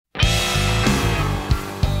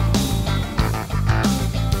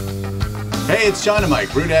Hey, it's John and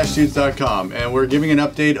Mike, brew-shoots.com, and we're giving an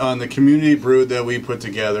update on the community brew that we put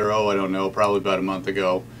together, I don't know, probably about a month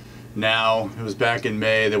ago. Now, it was back in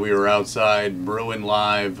May that we were outside brewing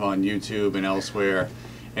live on YouTube and elsewhere,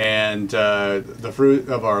 and the fruit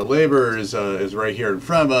of our labor is right here in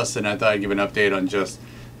front of us, and I thought I'd give an update on just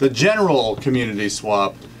the general community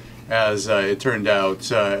swap. As it turned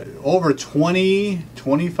out, over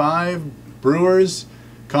 25 brewers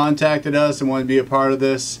contacted us and wanted to be a part of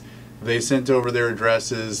this. They sent over their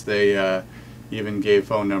addresses. They even gave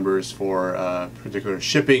phone numbers for particular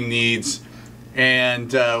shipping needs,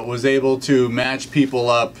 and was able to match people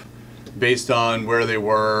up based on where they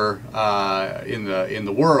were in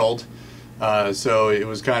the world. So it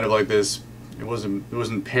was kind of like this. It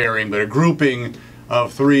wasn't pairing, but a grouping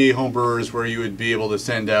of 3 homebrewers where you would be able to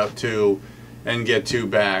send out 2 and get 2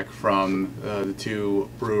 back from the 2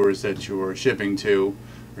 brewers that you were shipping to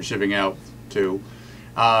or shipping out to.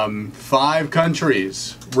 5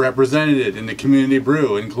 countries represented in the community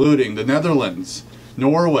brew, including the Netherlands,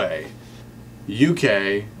 Norway,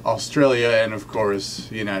 UK, Australia, and of course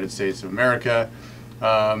the United States of America.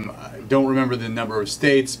 I don't remember the number of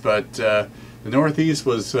states, but the Northeast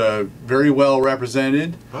was very well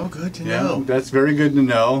represented. Oh, good to know. That's very good to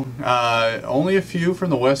know. Only a few from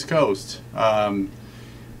the West Coast.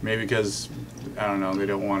 Maybe because, I don't know, they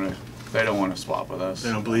don't want to swap with us.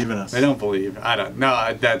 They don't believe in us. They don't believe. I don't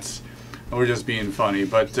know. We're just being funny.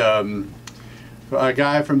 But a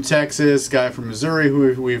guy from Texas, guy from Missouri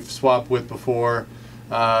who we've swapped with before.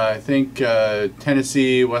 I think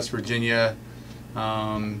Tennessee, West Virginia.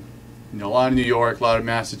 A lot of New York, a lot of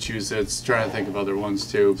Massachusetts. Trying to think of other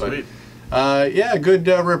ones too. But yeah, good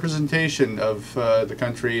representation of the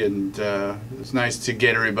country, and it's nice to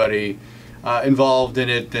get everybody involved in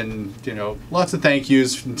it, and lots of thank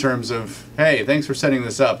yous in terms of, hey, thanks for setting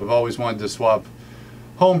this up. I've always wanted to swap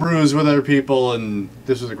home brews with other people, and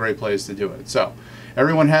this was a great place to do it. So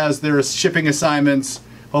everyone has their shipping assignments.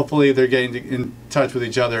 Hopefully they're getting in touch with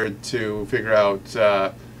each other to figure out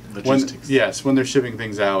logistics. When they're shipping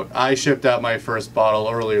things out. I shipped out my first bottle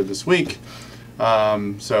earlier this week.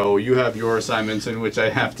 So you have your assignments in which I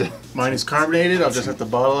have to... Mine is carbonated. I'll just have to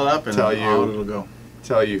bottle it up and it'll go.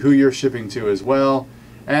 Tell you who you're shipping to as well.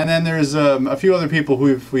 And then there's a few other people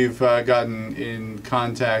who we've gotten in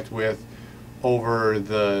contact with over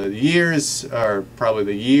the years, or probably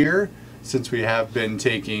the year, since we have been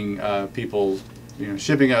taking people,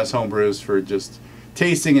 shipping us homebrews for just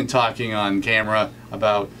tasting and talking on camera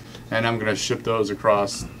about, and I'm going to ship those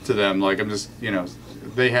across to them. Like, I'm just,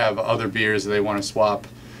 they have other beers that they want to swap.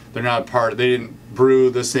 They're not they didn't brew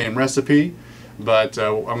the same recipe, but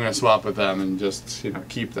I'm going to swap with them and just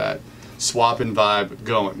keep that swapping vibe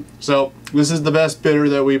going. So this is the best bitter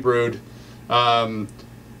that we brewed. I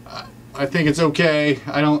think it's okay.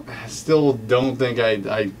 I still don't think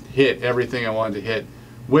I hit everything I wanted to hit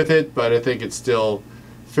with it, but I think it's still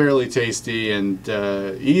fairly tasty and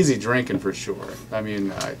easy drinking for sure. I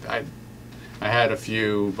mean, I had a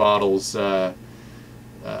few bottles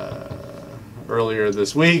earlier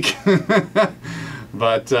this week,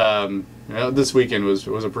 but this weekend was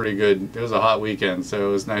a pretty good. It was a hot weekend, so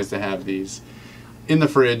it was nice to have these in the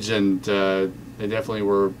fridge, and they definitely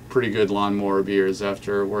were pretty good lawnmower beers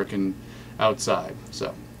after working outside.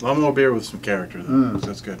 So lawnmower beer with some character, though. So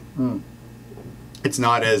that's good. It's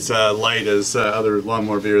not as light as other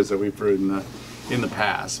lawnmower beers that we've brewed in the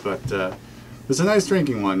past, but it's a nice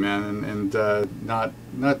drinking one, man, and not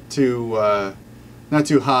too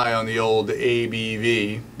high on the old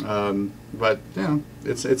ABV, but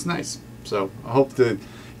it's nice. So I hope to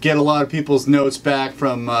get a lot of people's notes back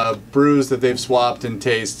from brews that they've swapped and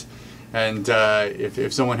taste, and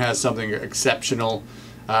if someone has something exceptional,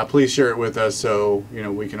 please share it with us so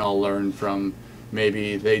we can all learn from.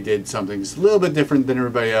 Maybe they did something just a little bit different than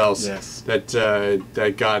everybody else. Yes. That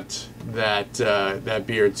got that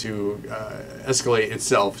beer to escalate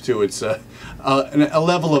itself to its a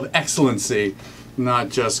level of excellency, not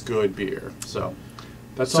just good beer. So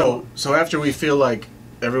that's all. So after we feel like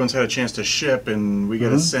everyone's had a chance to ship, and we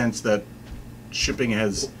get a sense that shipping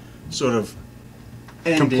has sort of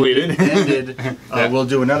ended, we'll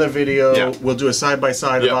do another video. Yeah. We'll do a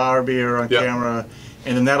side-by-side of our beer on camera.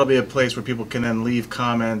 And then that'll be a place where people can then leave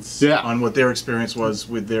comments on what their experience was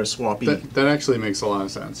with their swapping. That actually makes a lot of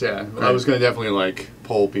sense, yeah. Right. I was going to definitely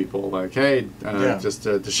poll people, hey, just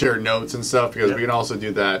to share notes and stuff, because we can also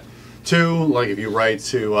do that too. Like if you write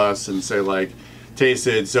to us and say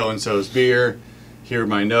tasted so-and-so's beer, here are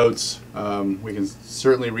my notes. We can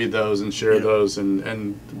certainly read those and share those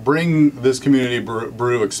and bring this community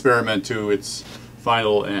brew experiment to its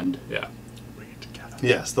final end,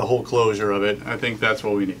 Yes, the whole closure of it. I think that's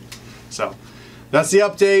what we need. So that's the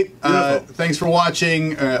update. Thanks for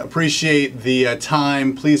watching. Appreciate the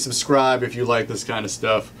time. Please subscribe if you like this kind of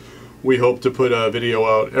stuff. We hope to put a video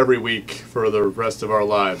out every week for the rest of our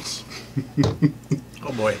lives.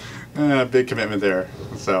 Oh boy. Big commitment there.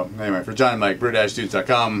 So anyway, for John and Mike,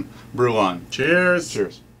 brew-dudes.com, brew on. Cheers.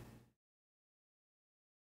 Cheers.